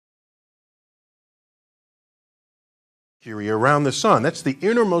Mercury around the sun. That's the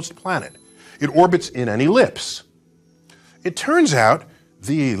innermost planet. It orbits in an ellipse. It turns out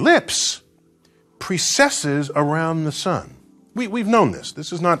the ellipse precesses around the sun. We've known this.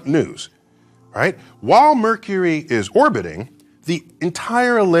 This is not news, right? While Mercury is orbiting, the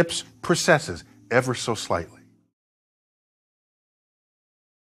entire ellipse precesses ever so slightly.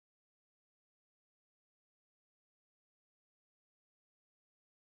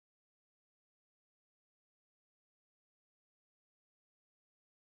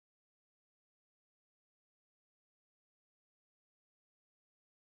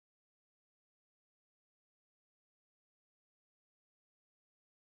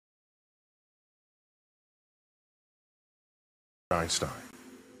 Einstein,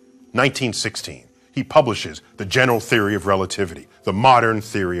 1916. He publishes the General Theory of Relativity, the modern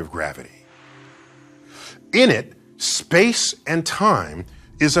theory of gravity. In it, space and time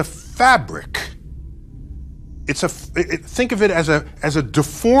is a fabric. Think of it as a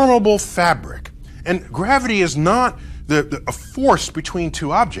deformable fabric. And gravity is not a force between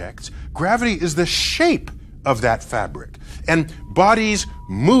two objects. Gravity is the shape of that fabric. And bodies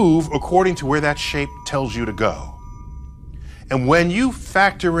move according to where that shape tells you to go. And when you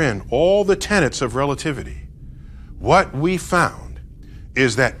factor in all the tenets of relativity, what we found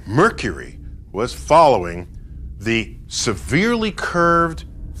is that Mercury was following the severely curved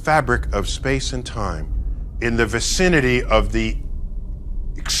fabric of space and time in the vicinity of the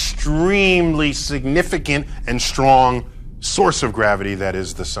extremely significant and strong source of gravity that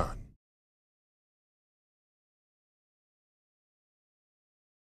is the sun.